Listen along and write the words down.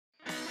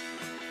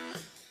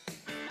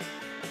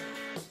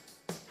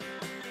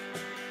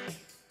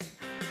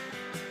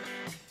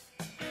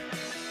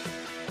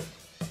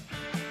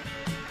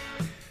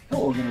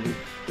Hello again,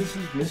 everybody. This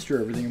is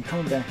Mr. Everything. I'm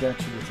coming back at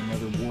you with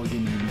another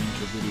Wargaming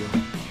miniature video.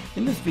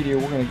 In this video,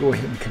 we're going to go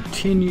ahead and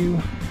continue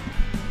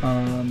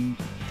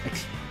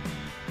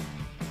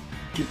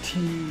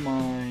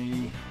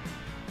my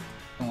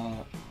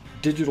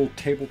digital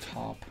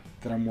tabletop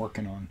that I'm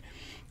working on.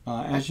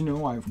 As you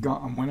know, I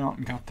went out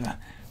and got the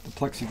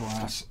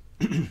plexiglass.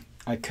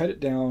 I cut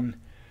it down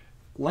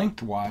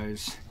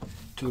lengthwise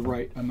to the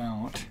right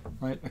amount,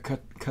 right? I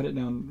cut it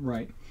down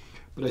right,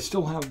 but I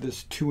still have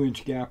this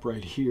 2-inch gap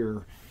right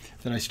here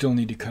that I still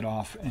need to cut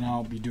off, and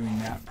I'll be doing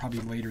that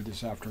probably later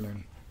this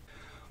afternoon.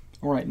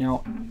 All right,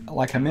 now,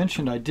 like I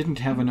mentioned, I didn't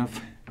have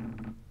enough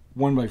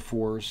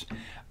 1x4s,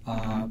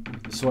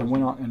 so I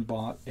went out and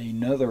bought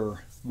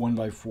another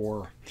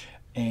 1x4,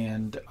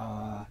 and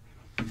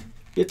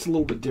it's a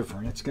little bit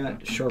different. It's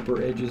got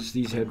sharper edges.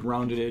 These had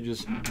rounded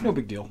edges. No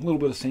big deal. A little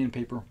bit of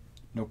sandpaper,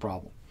 no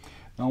problem.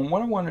 Now,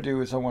 what I want to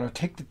do is I want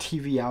to take the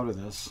TV out of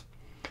this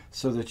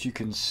so that you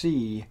can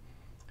see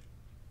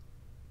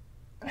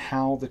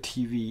how the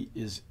TV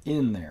is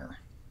in there.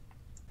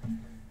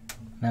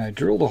 Now, I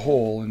drilled a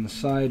hole in the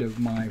side of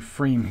my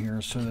frame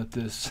here so that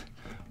this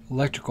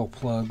electrical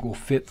plug will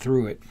fit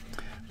through it,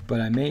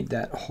 but I made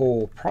that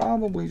hole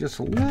probably just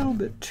a little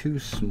bit too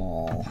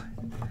small.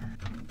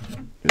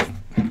 Just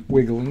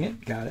wiggling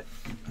it. Got it.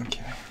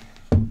 Okay.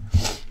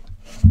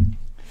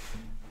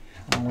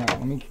 Alright,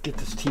 let me get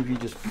this TV I'm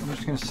just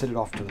going to set it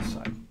off to the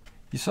side.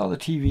 You saw the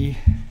TV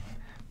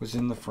was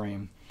in the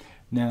frame.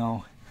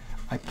 Now,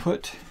 I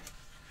put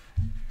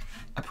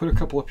a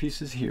couple of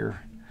pieces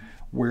here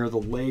where the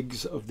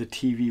legs of the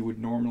TV would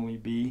normally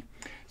be.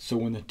 So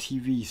when the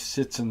TV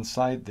sits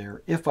inside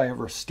there, if I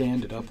ever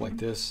stand it up like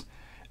this,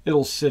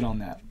 it'll sit on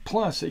that.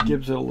 Plus, it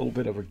gives it a little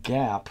bit of a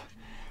gap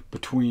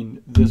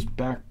between this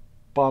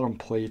bottom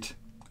plate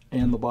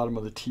and the bottom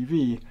of the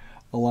TV,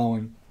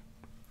 allowing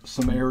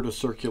some air to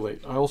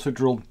circulate. I also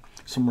drilled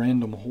some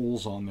random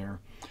holes on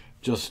there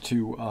just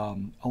to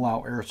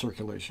allow air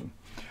circulation.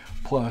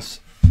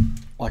 Plus,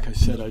 like I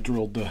said, I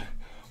drilled the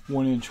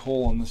 1-inch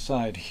hole on the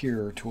side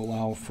here to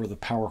allow for the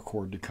power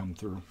cord to come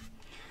through.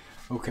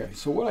 Okay,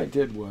 so what I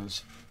did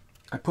was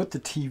I put the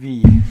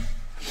TV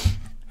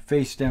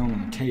face down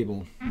on the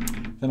table,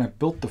 then I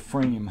built the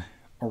frame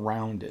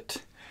around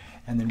it,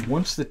 and then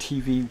once the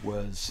frame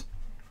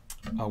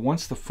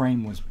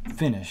was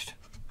finished,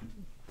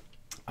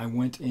 I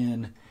went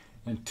in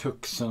and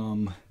took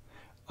some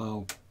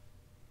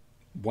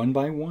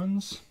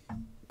 1x1s,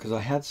 because I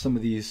had some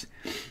of these,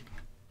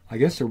 I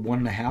guess they're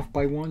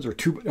 1.5x1s or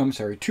 2x1s,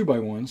 or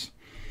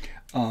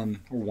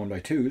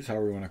 1x2s,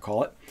 however you want to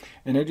call it,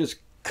 and I just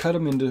cut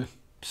them into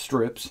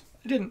strips.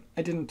 I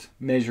didn't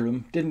measure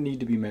them, didn't need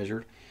to be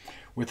measured.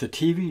 With the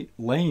TV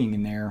laying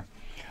in there,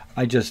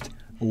 I just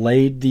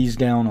laid these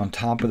down on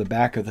top of the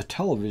back of the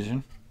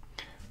television,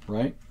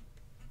 right?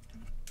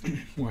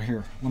 Well,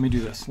 here, let me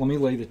do this. Let me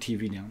lay the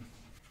TV down.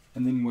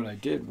 And then what I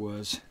did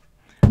was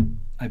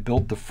I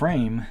built the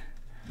frame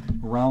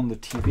around the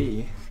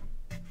TV.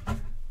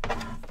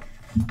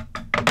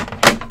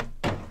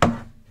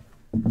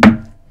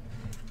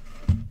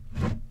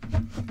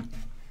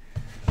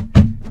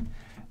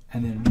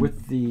 And then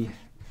with the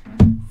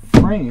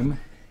frame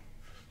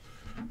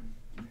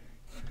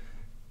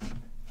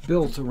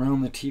built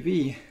around the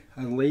TV,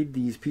 I laid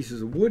these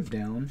pieces of wood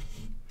down.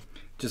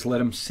 Just let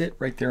them sit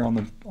right there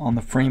on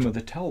the frame of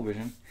the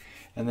television,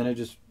 and then I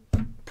just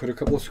put a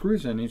couple of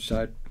screws on each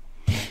side.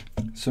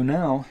 So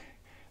now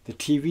the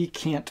TV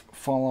can't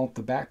fall out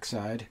the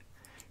backside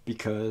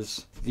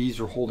because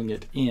these are holding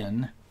it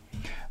in,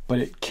 but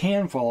it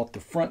can fall out the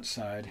front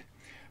side.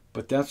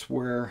 But that's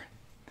where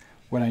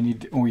what I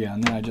need to, oh yeah,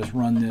 and then I just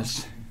run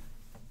this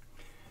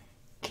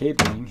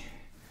cabling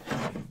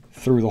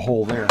through the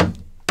hole there.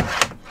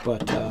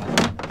 But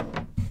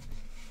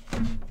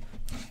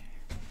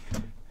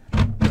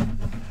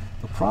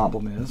the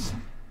problem is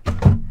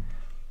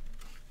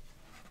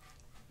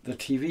the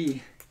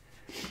TV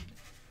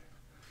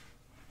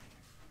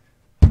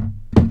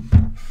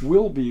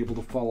will be able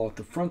to fall out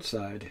the front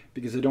side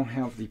because I don't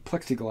have the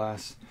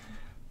plexiglass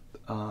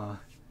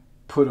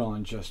put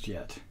on just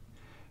yet.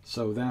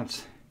 So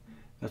that's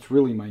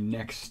really my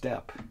next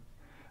step.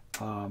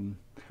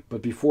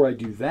 But before I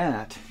do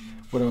that,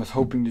 what I was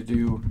hoping to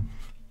do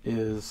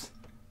is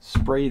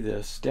spray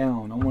this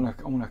down. I want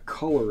to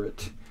color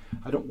it.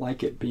 I don't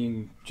like it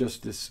being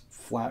just this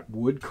flat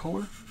wood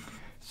color.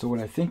 So what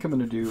I think I'm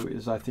going to do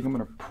is I think I'm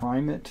going to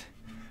prime it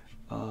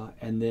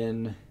and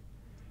then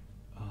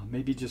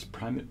maybe just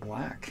prime it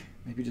black.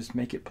 Maybe just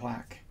make it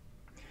black.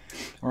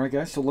 Alright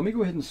guys, so let me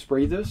go ahead and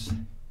spray this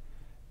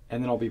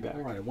and then I'll be back.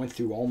 Alright, I went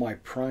through all my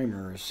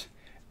primers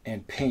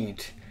and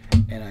paint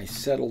and I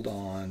settled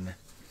on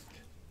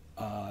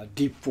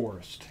Deep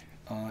Forest.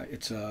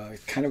 It's a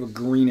kind of a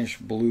greenish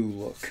blue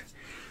look.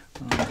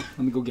 Let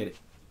me go get it.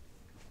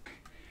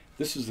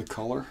 This is the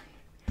color.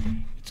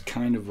 It's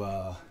kind of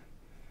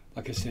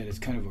like I said, it's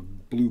kind of a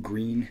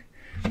blue-green.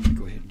 Let me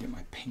go ahead and get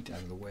my paint out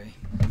of the way.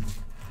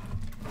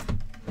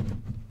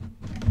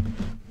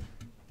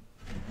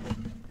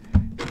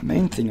 The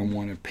main thing I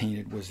wanted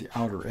painted was the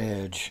outer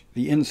edge.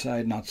 The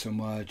inside not so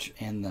much,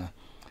 and the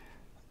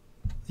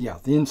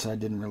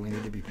inside didn't really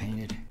need to be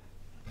painted.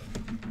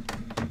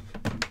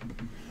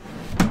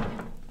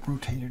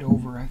 Rotate it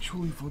over,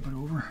 actually, flip it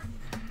over.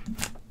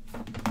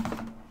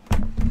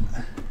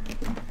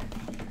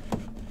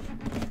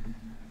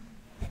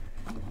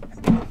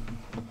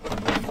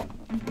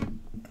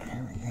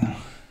 There we go.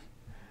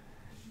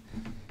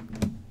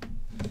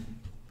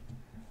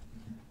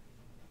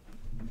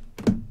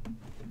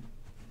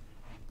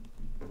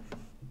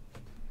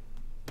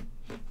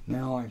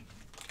 Now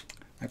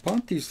I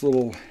bought these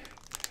little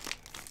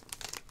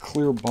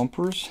clear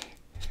bumpers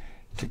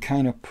to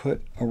kind of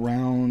put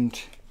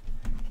around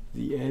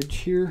the edge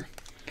here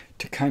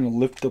to kind of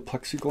lift the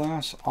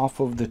plexiglass off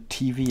of the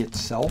TV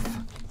itself.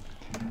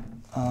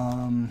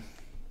 But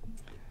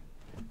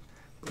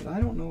I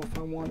don't know if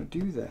I want to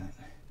do that.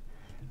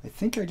 I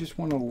think I just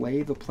want to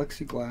lay the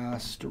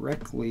plexiglass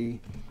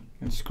directly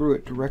and screw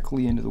it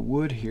directly into the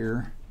wood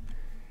here,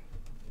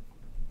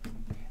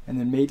 and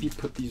then maybe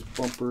put these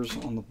bumpers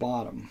on the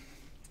bottom.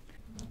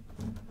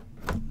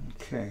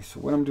 Okay, so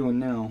what I'm doing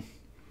now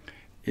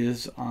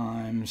is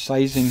I'm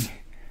sizing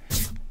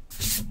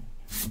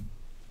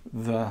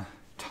the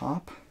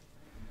top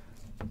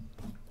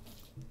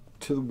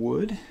to the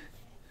wood,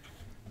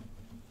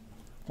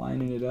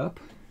 lining it up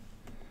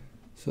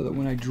so that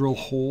when I drill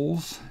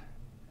holes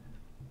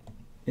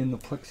in the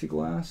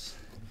plexiglass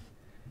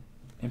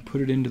and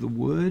put it into the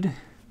wood,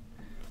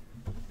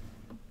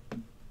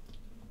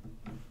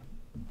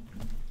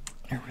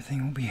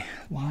 everything will be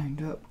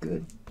lined up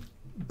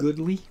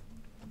goodly.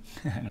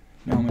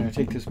 Now I'm going to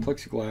take this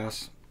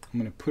plexiglass, I'm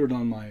going to put it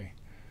on my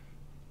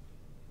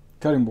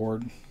cutting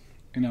board,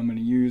 and I'm going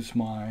to use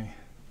my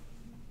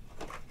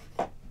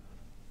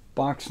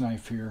box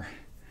knife here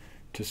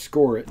to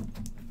score it,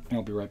 and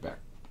I'll be right back.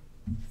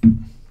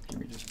 Give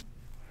me just...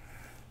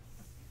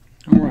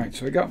 Alright,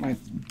 so I got my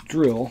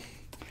drill,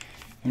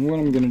 and what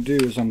I'm going to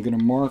do is I'm going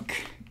to mark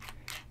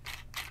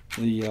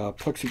the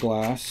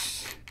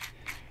plexiglass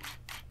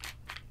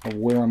of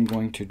where I'm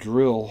going to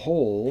drill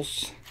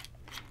holes.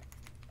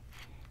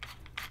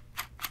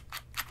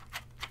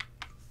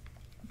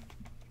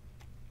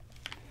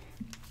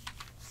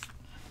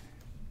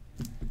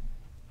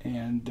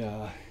 And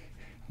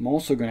I'm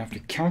also going to have to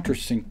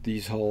countersink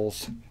these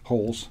holes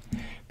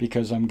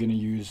because I'm going to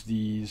use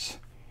these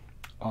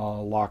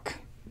lock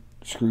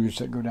screws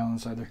that go down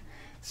inside there.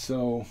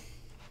 So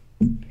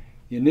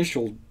the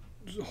initial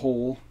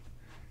hole,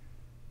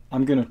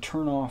 I'm going to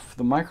turn off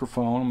the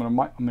microphone. I'm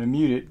going to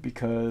mute it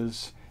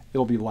because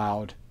it'll be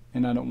loud,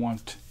 and I don't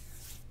want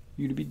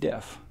you to be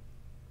deaf.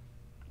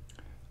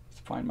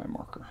 Let's find my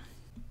marker.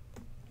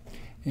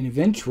 And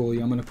eventually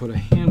I'm going to put a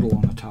handle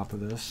on the top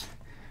of this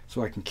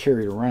so I can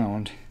carry it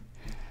around,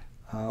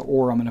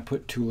 or I'm going to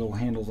put two little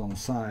handles on the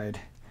side.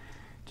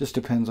 Just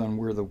depends on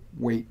where the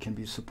weight can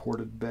be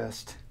supported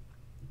best.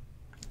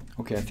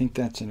 Okay, I think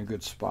that's in a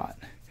good spot.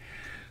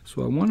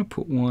 So I want to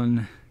put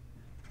one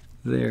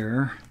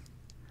there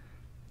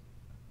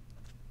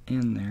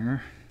and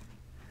there,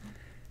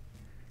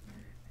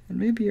 and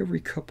maybe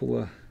every couple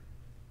of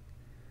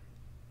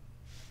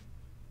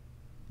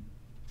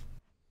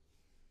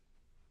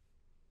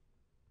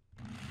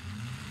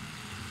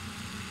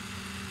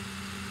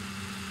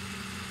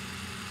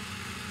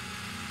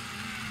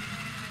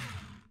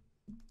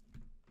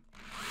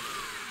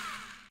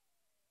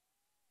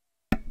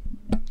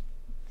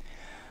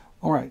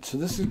Alright, so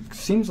this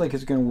seems like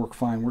it's going to work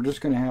fine. We're just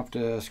going to have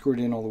to screw it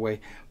in all the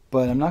way.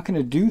 But I'm not going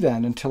to do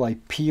that until I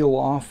peel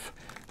off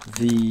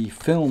the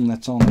film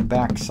that's on the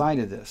back side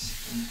of this.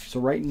 So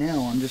right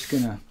now I'm just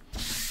going to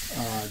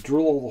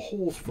drill all the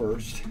holes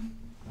first.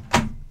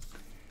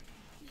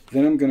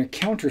 Then I'm going to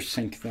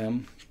countersink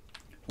them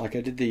like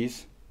I did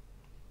these.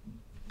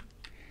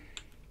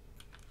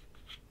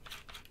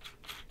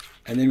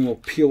 And then we'll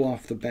peel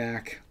off the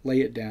back,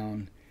 lay it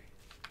down,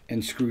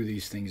 and screw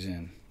these things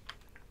in.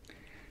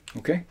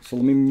 Okay, so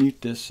let me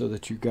mute this so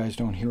that you guys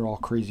don't hear all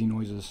crazy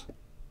noises.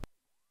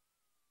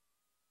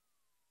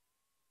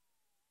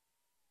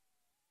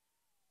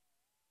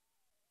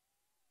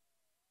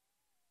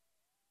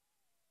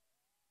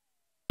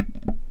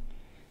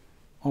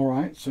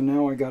 Alright, so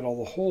now I got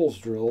all the holes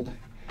drilled.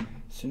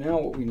 So now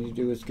what we need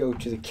to do is go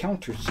to the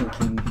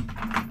countersinking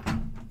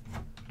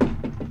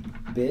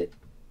bit.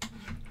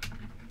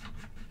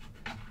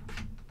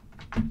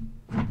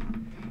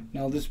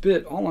 Now this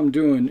bit, all I'm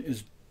doing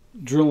is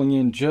drilling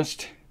in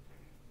just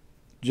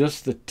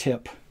the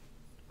tip,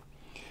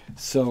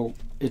 so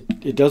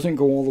it doesn't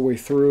go all the way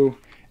through.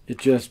 It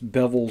just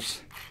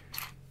bevels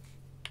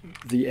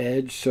the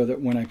edge so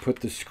that when I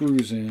put the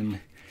screws in,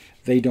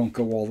 they don't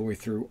go all the way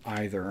through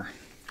either.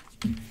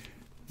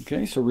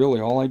 Okay, so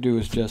really all I do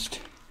is just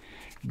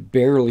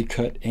barely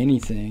cut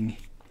anything.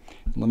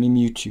 Let me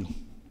mute you.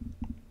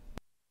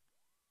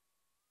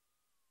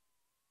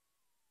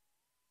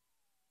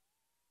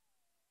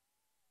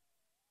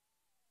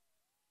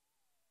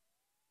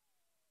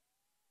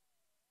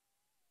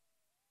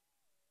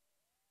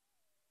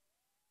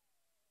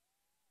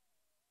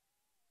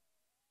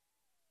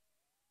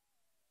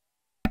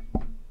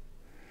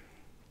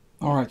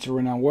 Alright, so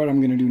now what I'm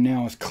going to do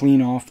now is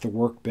clean off the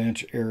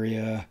workbench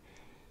area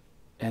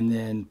and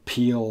then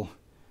peel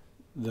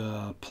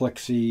the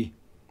plexi,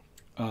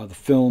 the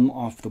film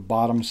off the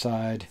bottom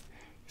side,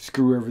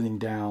 screw everything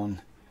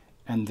down,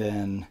 and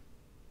then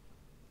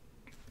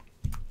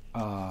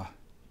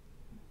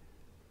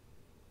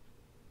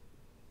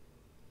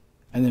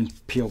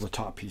peel the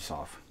top piece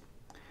off.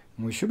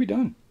 And we should be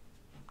done.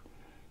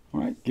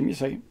 Alright, give me a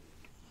second.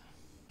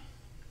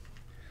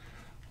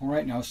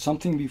 Alright, now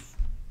something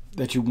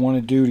that you want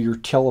to do to your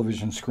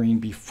television screen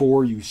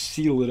before you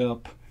seal it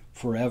up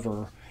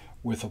forever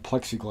with a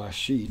plexiglass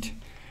sheet,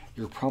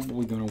 you're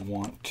probably going to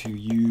want to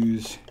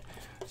use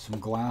some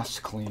glass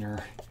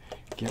cleaner,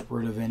 get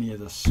rid of any of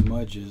the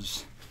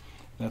smudges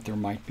that there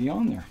might be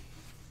on there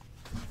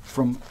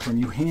from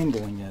you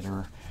handling it,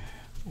 or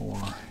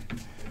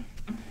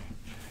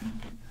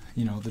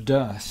you know, the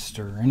dust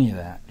or any of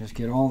that. Just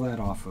get all that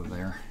off of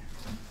there.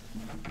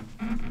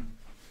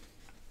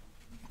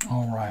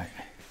 All right.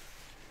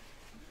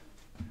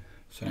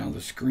 So now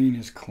the screen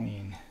is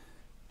clean.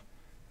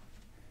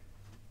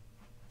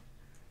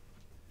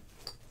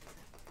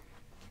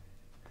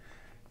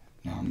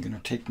 Now I'm going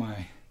to take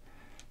my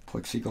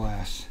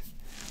plexiglass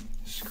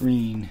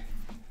screen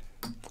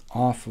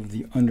off of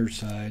the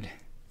underside.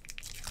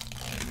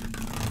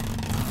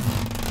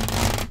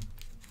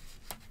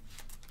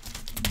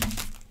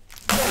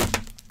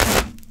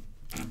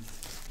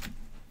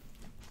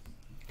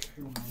 Okay,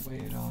 we're going to lay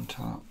it on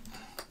top.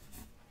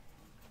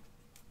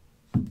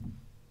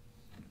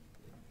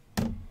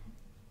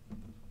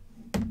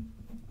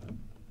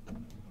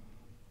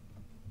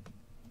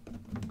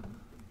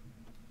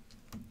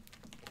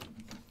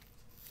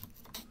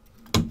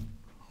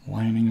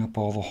 Lining up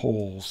all the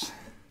holes.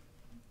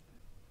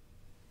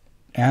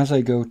 As I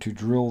go to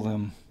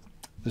drill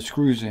the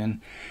screws in,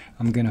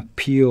 I'm going to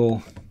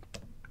peel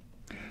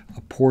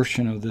a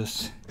portion of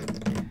this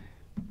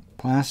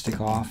plastic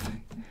off,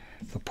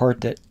 the part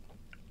that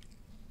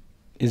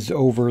is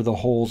over the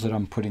holes that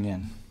I'm putting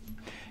in.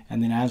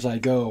 And then as I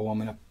go, I'm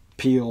going to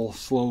peel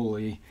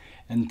slowly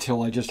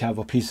until I just have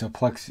a piece of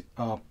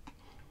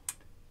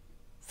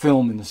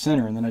film in the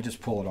center, and then I just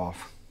pull it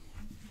off.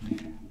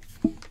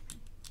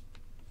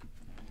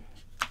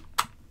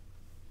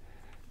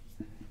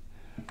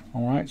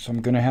 Alright, so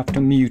I'm going to have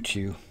to mute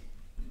you.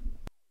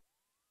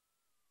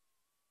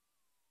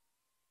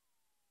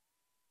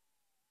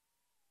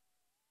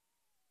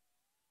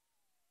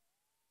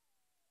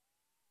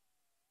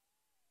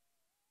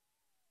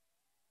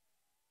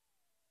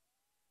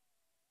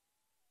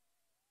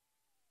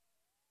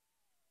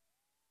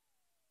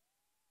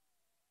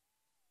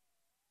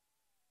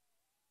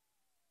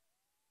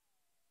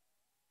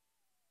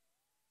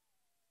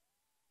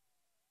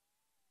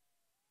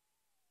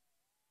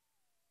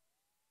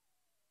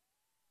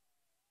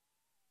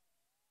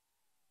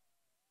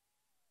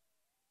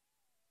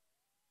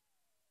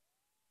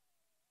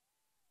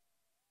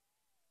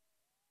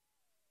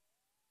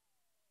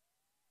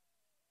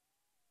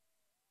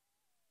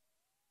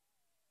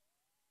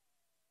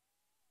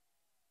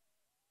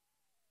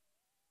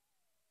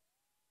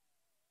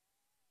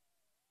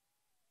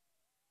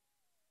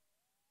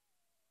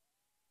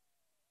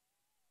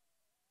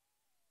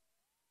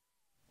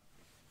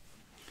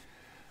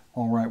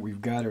 Alright,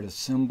 we've got it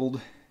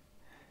assembled,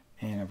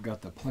 and I've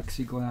got the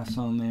plexiglass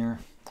on there,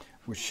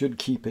 which should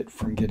keep it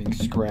from getting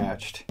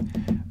scratched.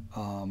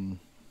 I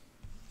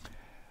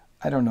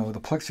don't know, the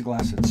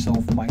plexiglass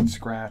itself might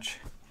scratch,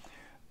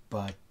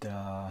 but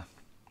that's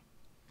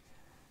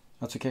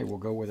okay, we'll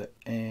go with it.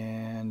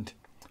 And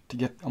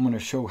I'm going to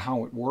show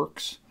how it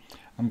works.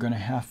 I'm going to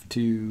have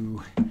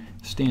to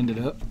stand it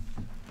up.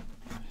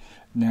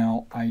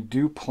 Now, I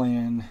do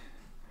plan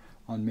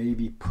on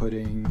maybe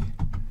putting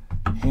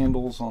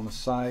handles on the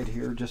side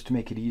here just to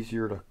make it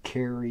easier to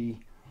carry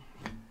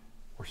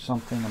or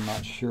something, I'm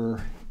not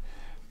sure.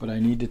 But I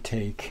need to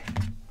take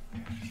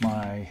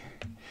my,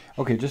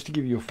 okay, just to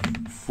give you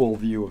a full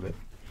view of it.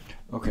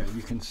 Okay,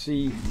 you can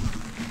see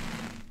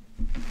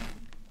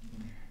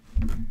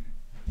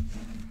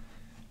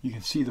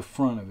the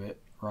front of it,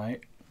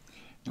 right?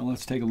 Now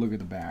let's take a look at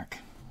the back.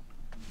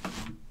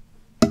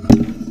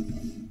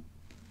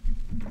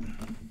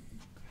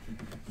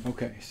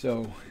 Okay,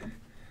 so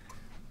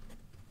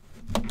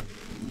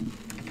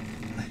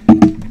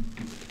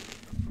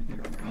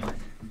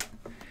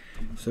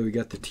we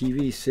got the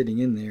TV sitting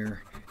in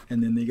there,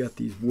 and then they got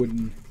these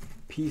wooden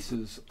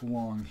pieces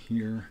along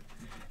here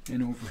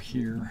and over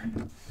here,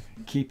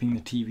 keeping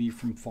the TV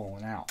from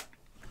falling out.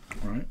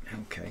 All right,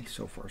 okay,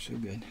 so far so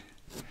good.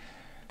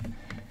 I'm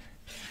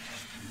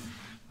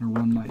gonna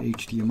run my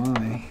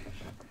HDMI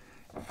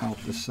out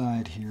the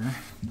side here,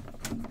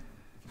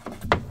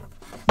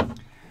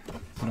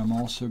 but I'm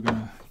also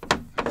gonna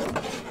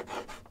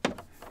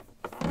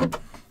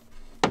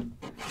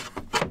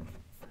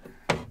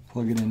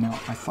plug it in. Now,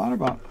 I thought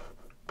about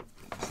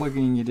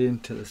plugging it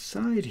into the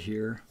side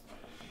here,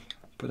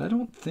 but I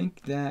don't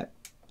think that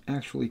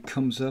actually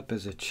comes up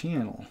as a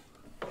channel.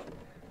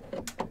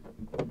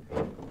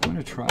 I'm going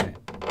to try it.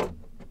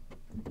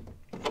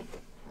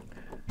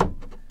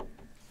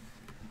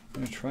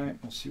 going to try it and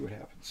we'll see what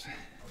happens.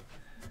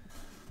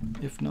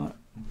 If not,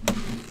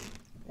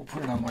 we'll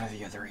put it on one of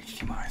the other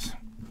HDMIs.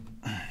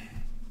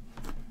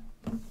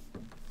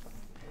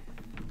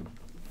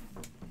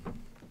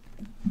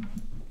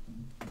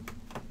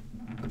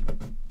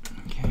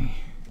 Okay.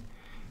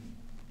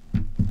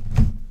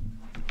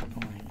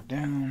 Pulling it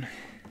down.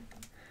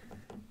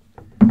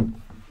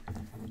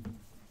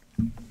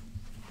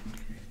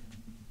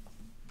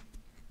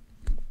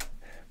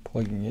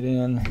 Plugging it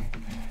in.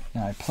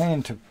 Now I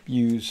plan to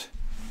use,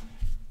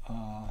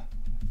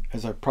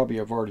 as I probably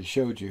have already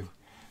showed you,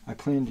 I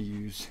plan to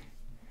use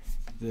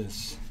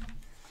this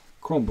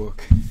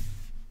Chromebook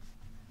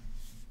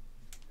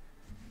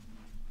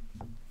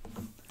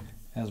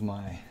as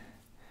my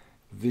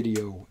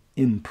video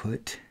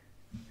input.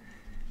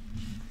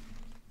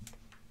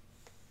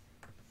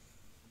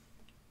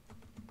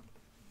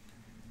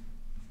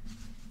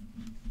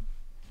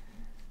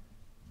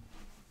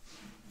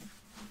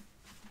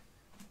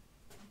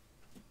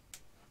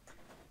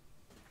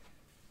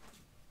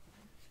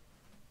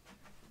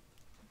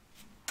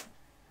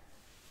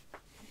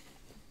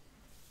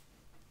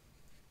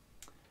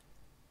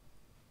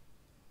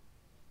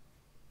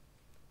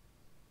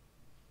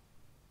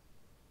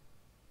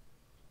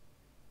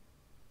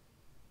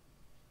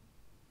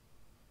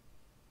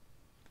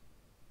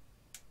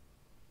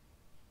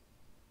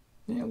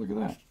 Yeah, look at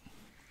that.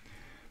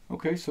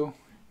 Okay, so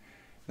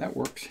that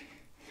works.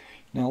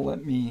 Now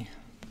let me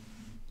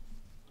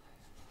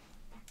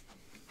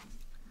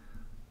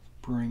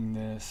bring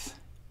this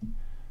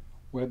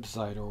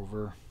website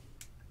over,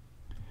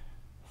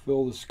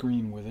 fill the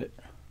screen with it,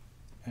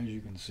 as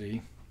you can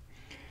see.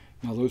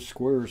 Now those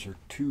squares are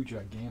too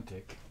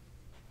gigantic.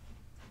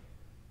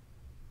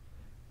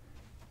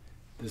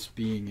 This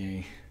being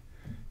a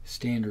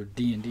standard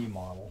D&D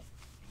model.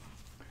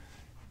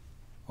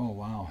 Oh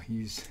wow,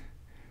 he's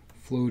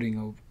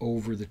floating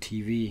over the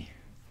TV.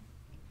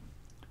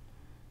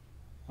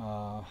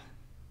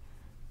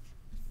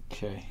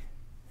 Okay,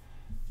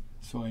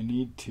 so I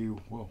need to,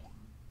 whoa.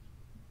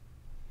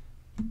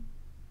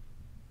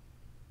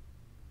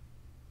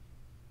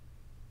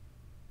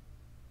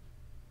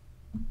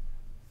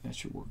 That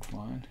should work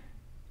fine.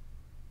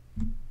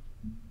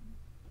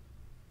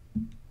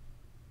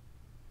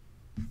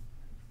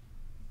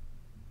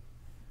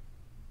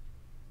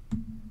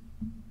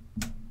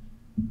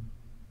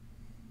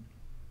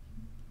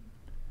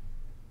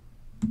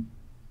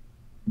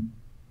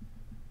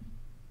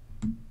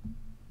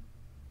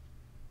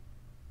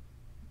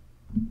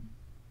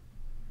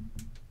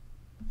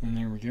 And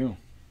there we go.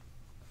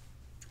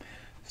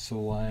 So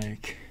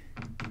like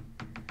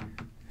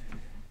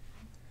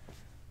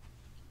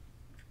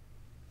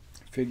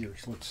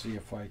figures, let's see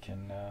if I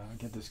can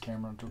get this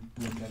camera to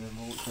look at it a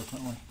little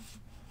differently.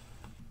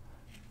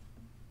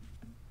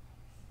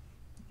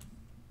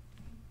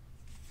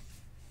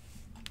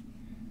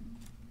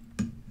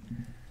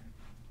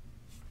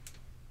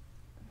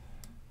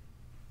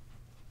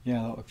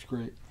 Yeah, that looks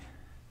great.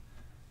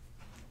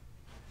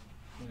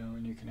 You know,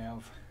 and you can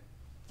have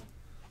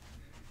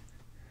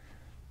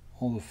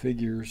all the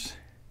figures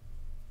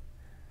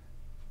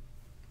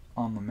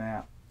on the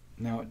map.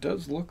 Now it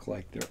does look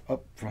like they're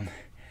up from,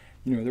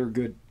 you know, they're a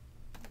good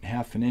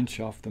half an inch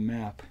off the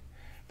map,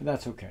 but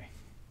that's okay.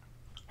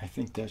 I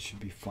think that should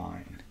be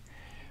fine.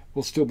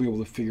 We'll still be able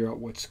to figure out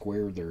what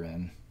square they're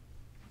in.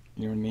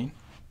 You know what I mean?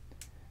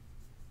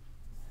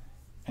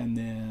 And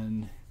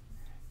then,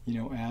 you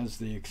know, as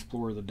they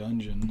explore the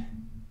dungeon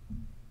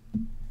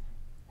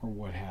or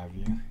what have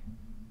you,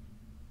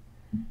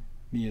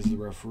 me as the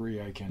referee,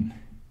 I can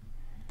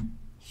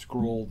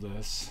scroll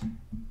this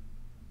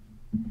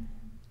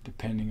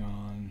depending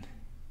on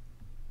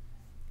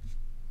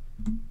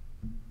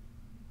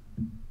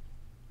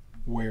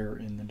where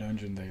in the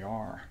dungeon they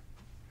are.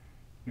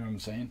 You know what I'm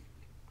saying?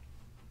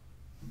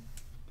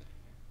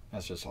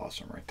 That's just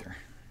awesome right there.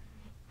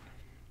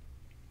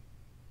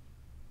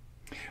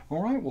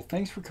 Alright, well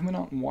thanks for coming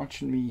out and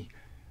watching me.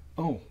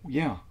 Oh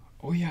yeah,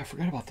 I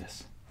forgot about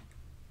this.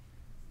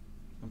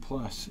 And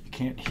plus, you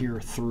can't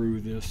hear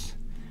through this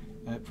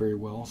that very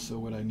well, so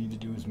what I need to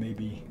do is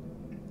maybe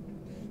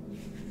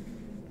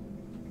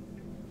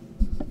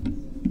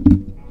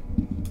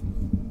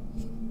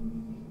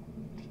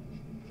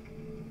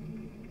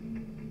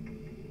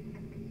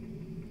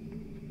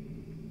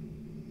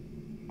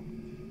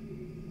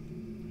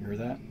hear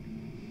that?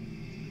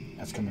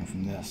 That's coming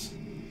from this,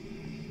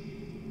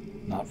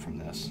 not from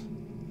this,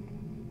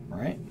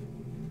 right?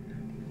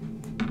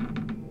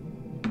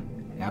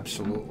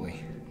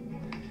 Absolutely.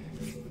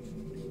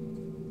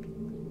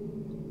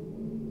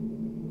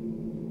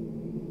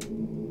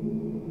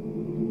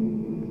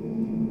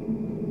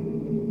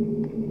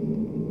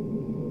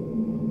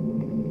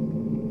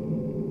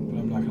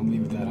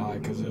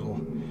 Because it'll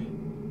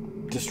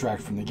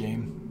distract from the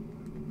game.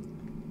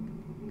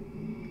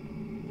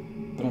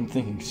 But I'm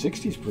thinking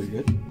 60 is pretty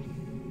good.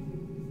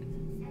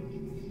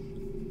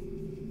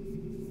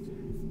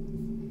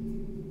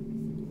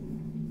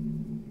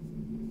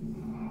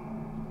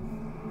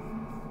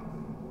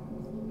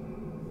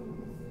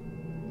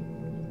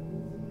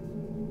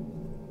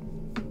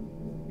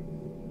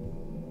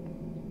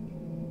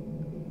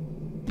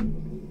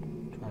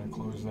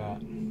 close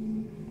that.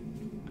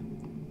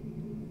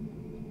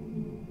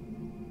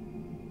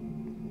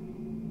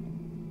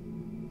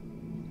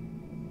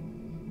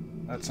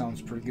 That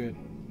sounds pretty good.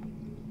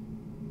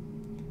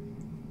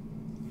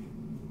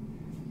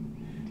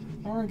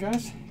 Alright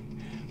guys,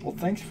 well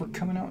thanks for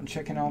coming out and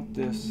checking out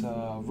this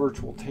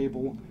virtual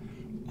table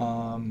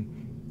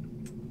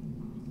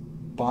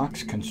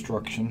box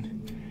construction.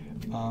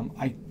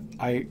 I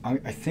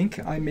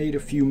think I made a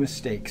few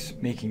mistakes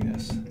making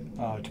this,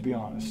 to be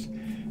honest.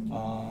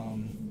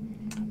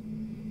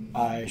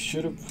 I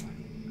should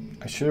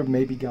have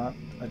maybe got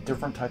a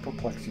different type of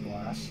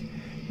plexiglass,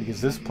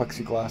 because this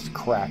plexiglass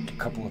cracked a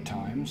couple of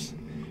times,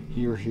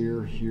 here,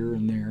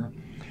 and there.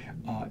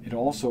 It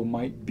also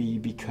might be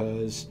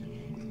because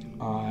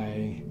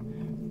I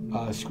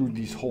screwed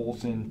these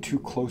holes in too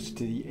close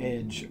to the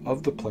edge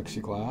of the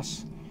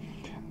plexiglass.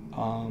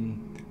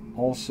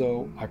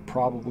 Also, I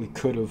probably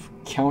could have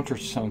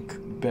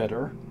countersunk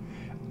better.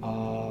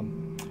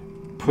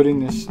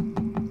 Putting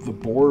the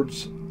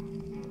boards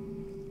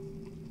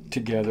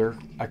together,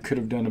 I could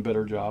have done a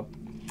better job.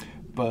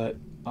 But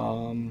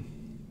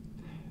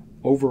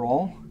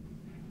overall,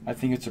 I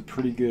think it's a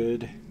pretty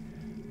good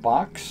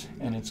box,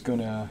 and it's going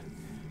to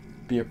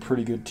be a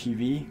pretty good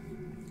TV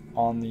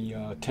on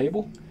the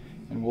table,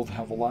 and we'll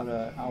have a lot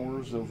of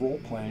hours of role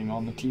playing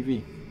on the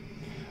TV.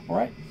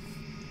 Alright,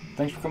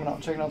 thanks for coming out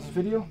and checking out this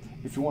video.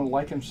 If you want to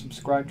like and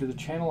subscribe to the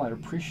channel, I'd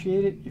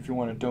appreciate it. If you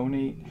want to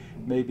donate,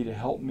 maybe to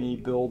help me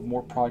build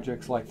more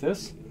projects like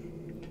this,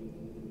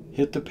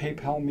 hit the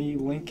PayPal me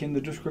link in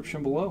the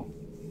description below.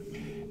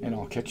 And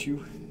I'll catch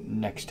you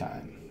next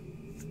time.